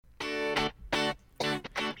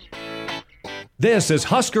This is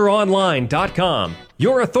HuskerOnline.com,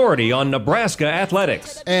 your authority on Nebraska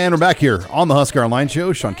athletics. And we're back here on the Husker Online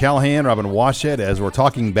Show. Sean Callahan, Robin Washut, as we're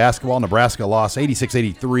talking basketball. Nebraska lost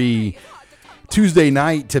 86-83 Tuesday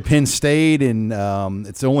night to Penn State, and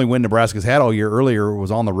it's the only win Nebraska's had all year. Earlier was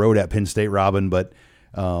on the road at Penn State, Robin, but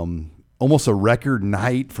almost a record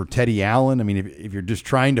night for Teddy Allen. I mean, if you're just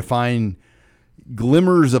trying to find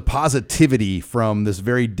glimmers of positivity from this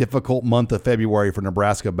very difficult month of February for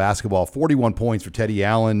Nebraska basketball, 41 points for Teddy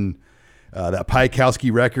Allen, that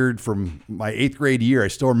Piakowski record from my 8th grade year. I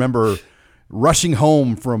still remember rushing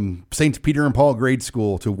home from St. Peter and Paul grade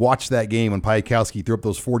school to watch that game when Piakowski threw up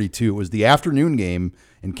those 42. It was the afternoon game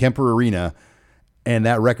in Kemper Arena, and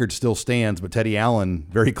that record still stands, but Teddy Allen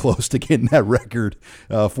very close to getting that record,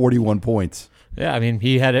 41 points. Yeah, I mean,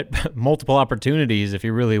 he had multiple opportunities if he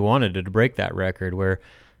really wanted to break that record where,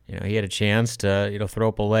 he had a chance to, throw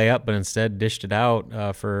up a layup, but instead dished it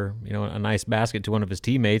out for, a nice basket to one of his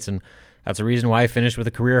teammates. And that's the reason why he finished with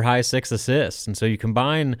a career-high 6 assists. And so you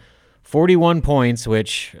combine 41 points,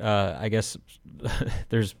 which I guess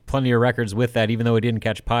there's plenty of records with that. Even though he didn't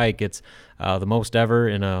catch Pike, it's the most ever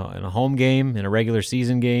in a home game, in a regular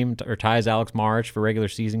season game, or ties Alex March for regular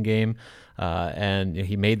season game. And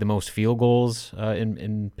he made the most field goals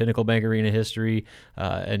in Pinnacle Bank Arena history.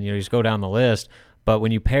 And you just go down the list. But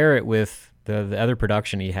when you pair it with the other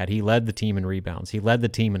production he had, he led the team in rebounds. He led the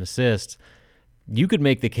team in assists. You could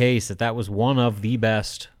make the case that was one of the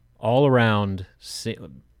best all-around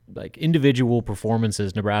individual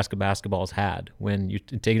performances Nebraska basketball's had when you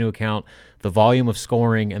take into account the volume of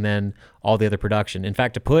scoring and then all the other production. In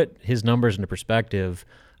fact, to put his numbers into perspective,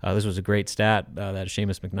 this was a great stat that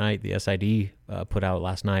Seamus McKnight, the SID, put out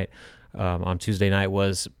last night on Tuesday night,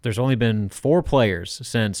 was there's only been 4 players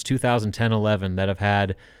since 2010-11 that have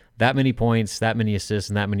had that many points, that many assists,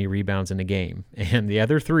 and that many rebounds in a game. And the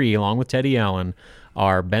other 3, along with Teddy Allen,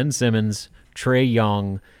 are Ben Simmons, Trey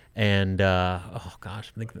Young, and I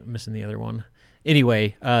think I'm missing the other one.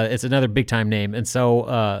 Anyway, it's another big-time name, and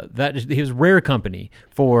so he was rare company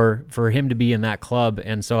for him to be in that club.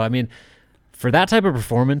 And so, I mean, for that type of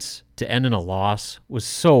performance to end in a loss was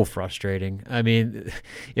so frustrating. I mean,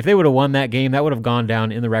 if they would have won that game, that would have gone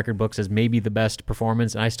down in the record books as maybe the best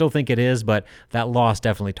performance, and I still think it is, but that loss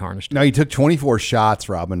definitely tarnished it. Now, he took 24 shots,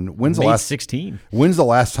 Robin. When's the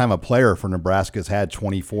last time a player for Nebraska has had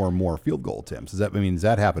 24 or more field goal attempts? Does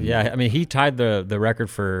that happen? Yeah, I mean, he tied the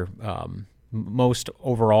record for most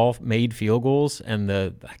overall made field goals, and I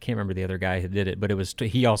can't remember the other guy who did it, but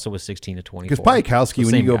he also was 16 to 24. Because Piakowski,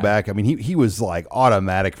 when you go back, I mean, he was like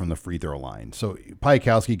automatic from the free throw line. So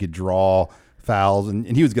Piakowski could draw fouls, and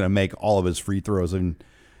he was going to make all of his free throws. And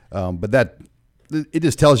but it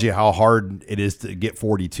just tells you how hard it is to get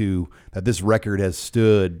 42. That this record has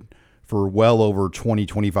stood for well over 20,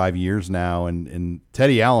 25 years now, and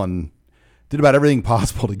Teddy Allen did about everything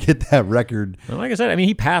possible to get that record. Well, like I said, I mean,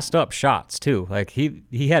 he passed up shots too. Like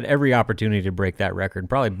he had every opportunity to break that record,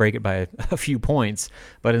 probably break it by a few points.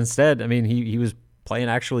 But instead, I mean, he was playing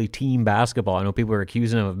actually team basketball. I know people are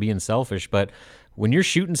accusing him of being selfish, but when you're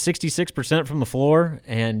shooting 66% from the floor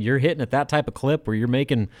and you're hitting at that type of clip where you're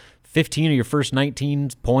making 15 of your first 19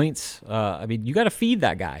 points, I mean, you got to feed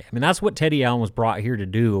that guy. I mean, that's what Teddy Allen was brought here to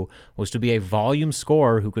do, was to be a volume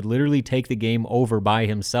scorer who could literally take the game over by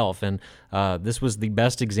himself. And this was the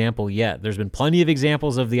best example yet. There's been plenty of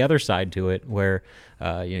examples of the other side to it where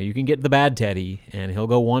you can get the bad Teddy and he'll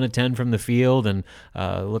go 1 of 10 from the field and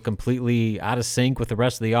look completely out of sync with the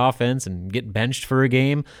rest of the offense and get benched for a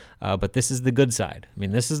game. But this is the good side. I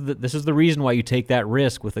mean, this is the reason why you take that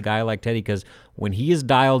risk with a guy like Teddy, because when he is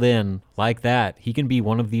dialed in like that, he can be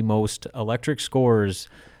one of the most electric scorers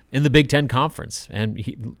in the Big Ten Conference.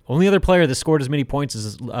 And only other player that scored as many points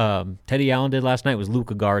as Teddy Allen did last night was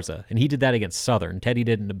Luka Garza, and he did that against Southern. Teddy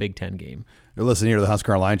did in a Big Ten game. You're listening here to the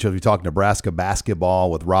Husker Online Show. We talk Nebraska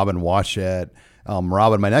basketball with Robin Washut.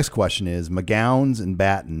 Robin, my next question is McGowan's and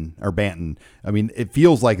Banton. I mean, it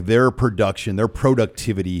feels like their production, their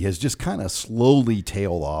productivity has just kind of slowly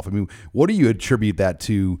tailed off. I mean, what do you attribute that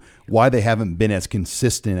to? Why they haven't been as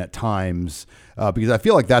consistent at times? Because I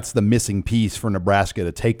feel like that's the missing piece for Nebraska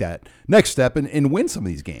to take that next step and win some of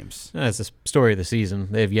these games. That's the story of the season.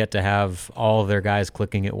 They've yet to have all of their guys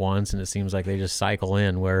clicking at once, and it seems like they just cycle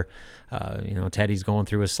in where Teddy's going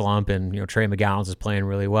through a slump, and Trey McGowan's is playing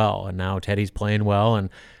really well, and now Teddy's playing well, and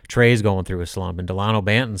Trey's going through a slump, and Delano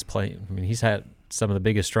Banton's playing. I mean, he's had some of the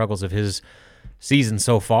biggest struggles of his season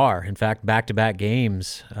so far. In fact, back-to-back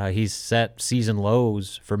games, he's set season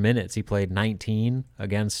lows for minutes. He played 19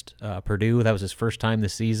 against Purdue. That was his first time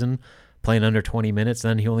this season playing under 20 minutes.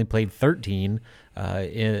 Then he only played 13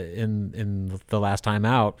 in the last time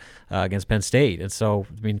out against Penn State. And so,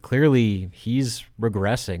 I mean, clearly he's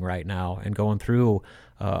regressing right now and going through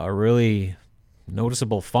a really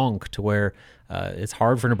noticeable funk to where it's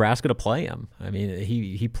hard for Nebraska to play him. I mean,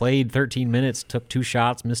 he played 13 minutes, took 2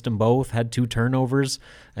 shots, missed them both, had 2 turnovers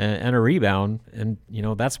and a rebound. And,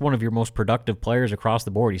 that's one of your most productive players across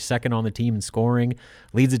the board. He's second on the team in scoring,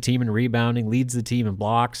 leads the team in rebounding, leads the team in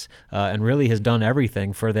blocks, and really has done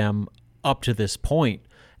everything for them up to this point.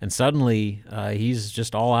 And suddenly he's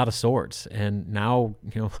just all out of sorts. And now,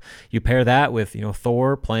 you pair that with,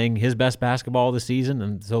 Thor playing his best basketball of the season.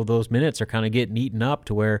 And so those minutes are kind of getting eaten up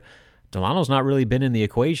to where Delano's not really been in the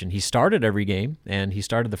equation. He started every game, and he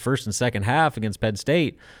started the first and second half against Penn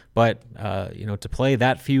State. But, to play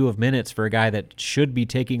that few of minutes for a guy that should be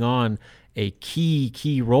taking on a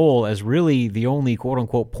key role as really the only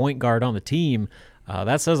quote-unquote point guard on the team,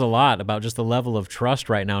 that says a lot about just the level of trust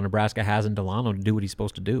right now Nebraska has in Delano to do what he's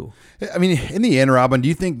supposed to do. I mean, in the end, Robin, do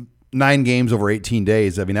you think 9 games over 18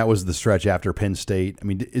 days, I mean, that was the stretch after Penn State. I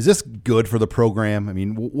mean, is this good for the program? I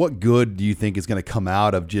mean, what good do you think is going to come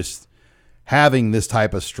out of just having this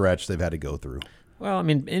type of stretch they've had to go through? Well, I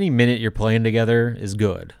mean, any minute you're playing together is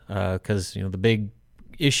good because, the big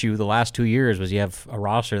issue the last 2 years was you have a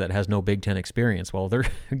roster that has no Big Ten experience. Well, they're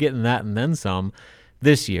getting that and then some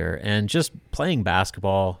this year, and just playing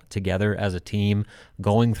basketball together as a team,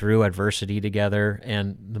 going through adversity together.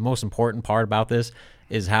 And the most important part about this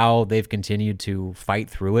is how they've continued to fight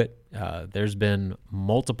through it. There's been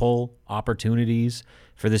multiple opportunities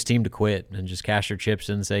for this team to quit and just cash their chips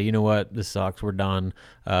in and say, you know what, this sucks, we're done,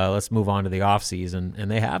 let's move on to the offseason,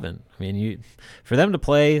 and they haven't. I mean, for them to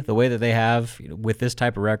play the way that they have, with this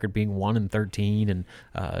type of record being 1-13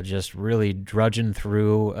 and just really drudging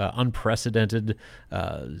through unprecedented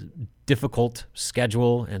difficult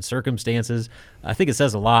schedule and circumstances, I think it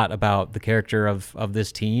says a lot about the character of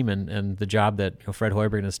this team and the job that Fred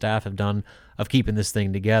Hoiberg and his staff have done of keeping this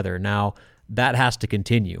thing together. Now, that has to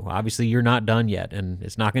continue. Obviously, you're not done yet, and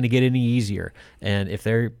it's not going to get any easier. And if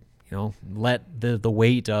they're, let the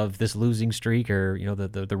weight of this losing streak or,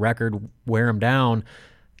 the record wear them down,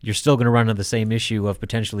 you're still going to run into the same issue of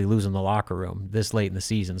potentially losing the locker room this late in the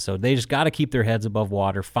season. So they just got to keep their heads above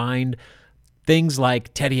water, find things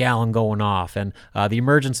like Teddy Allen going off and the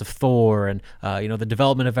emergence of Thor and, the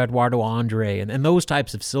development of Eduardo Andre and those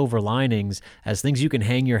types of silver linings as things you can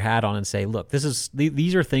hang your hat on and say, look,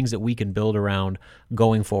 these are things that we can build around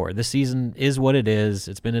going forward. This season is what it is.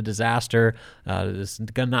 It's been a disaster. It's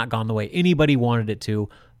not gone the way anybody wanted it to,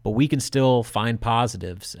 but we can still find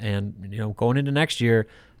positives. And, going into next year,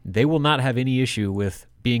 they will not have any issue with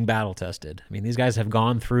being battle tested. I mean, these guys have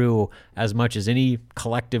gone through as much as any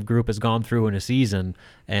collective group has gone through in a season,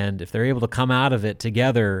 and if they're able to come out of it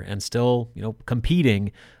together and still,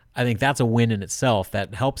 competing, I think that's a win in itself.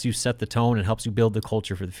 That helps you set the tone and helps you build the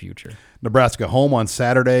culture for the future. Nebraska home on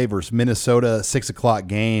Saturday versus Minnesota, 6:00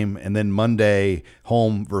 game, and then Monday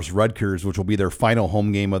home versus Rutgers, which will be their final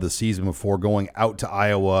home game of the season before going out to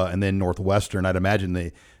Iowa and then Northwestern. I'd imagine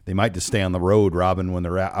they might just stay on the road, Robin, when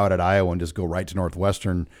they're out at Iowa and just go right to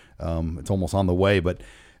Northwestern. It's almost on the way. But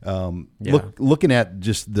looking at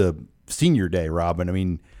just the senior day, Robin, I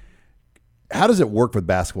mean, how does it work with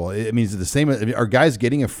basketball? I mean, is it the same? Are guys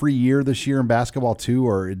getting a free year this year in basketball too,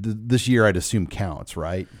 or this year I'd assume counts,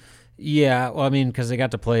 right? Yeah, well, I mean, because they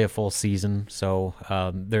got to play a full season, so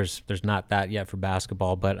there's not that yet for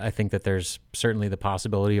basketball. But I think that there's certainly the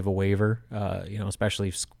possibility of a waiver,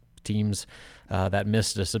 especially teams that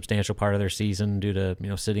missed a substantial part of their season due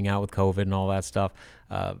to sitting out with COVID and all that stuff.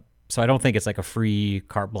 So I don't think it's like a free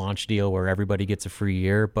carte blanche deal where everybody gets a free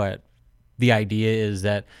year. But the idea is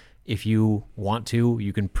that if you want to,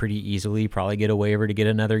 you can pretty easily probably get a waiver to get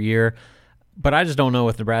another year. But I just don't know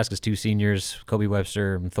with Nebraska's 2 seniors, Kobe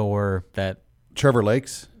Webster and Thor, that Trevor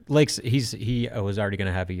Lakes, he was already going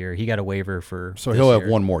to have a year. He got a waiver for so he'll have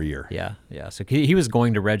one more year. Yeah. So he was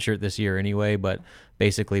going to redshirt this year anyway, but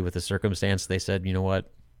basically with the circumstance, they said, you know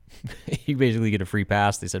what, you basically get a free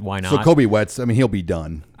pass. They said, why not? So Kobe Wetz, I mean, he'll be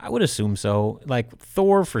done. I would assume so. Like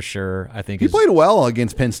Thor for sure, I think. He played well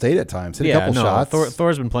against Penn State at times. Hit a couple shots.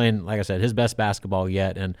 Thor's been playing, like I said, his best basketball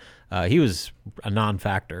yet, and he was a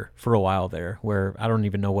non-factor for a while there where I don't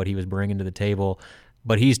even know what he was bringing to the table.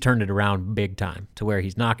 But he's turned it around big time to where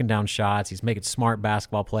he's knocking down shots, he's making smart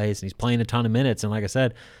basketball plays, and he's playing a ton of minutes. And like I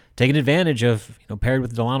said, taking advantage of, paired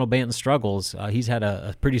with Delano Banton's struggles, he's had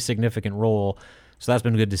a pretty significant role. So that's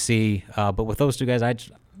been good to see. But with those two guys, I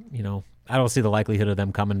I don't see the likelihood of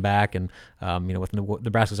them coming back. And with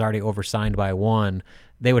Nebraska's already oversigned by one,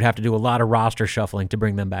 they would have to do a lot of roster shuffling to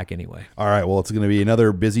bring them back anyway. All right, well, it's going to be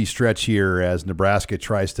another busy stretch here as Nebraska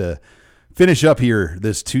tries to finish up here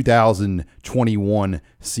this 2021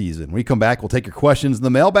 season. When we come back, we'll take your questions in the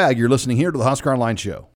mailbag. You're listening here to the Husker Online Show.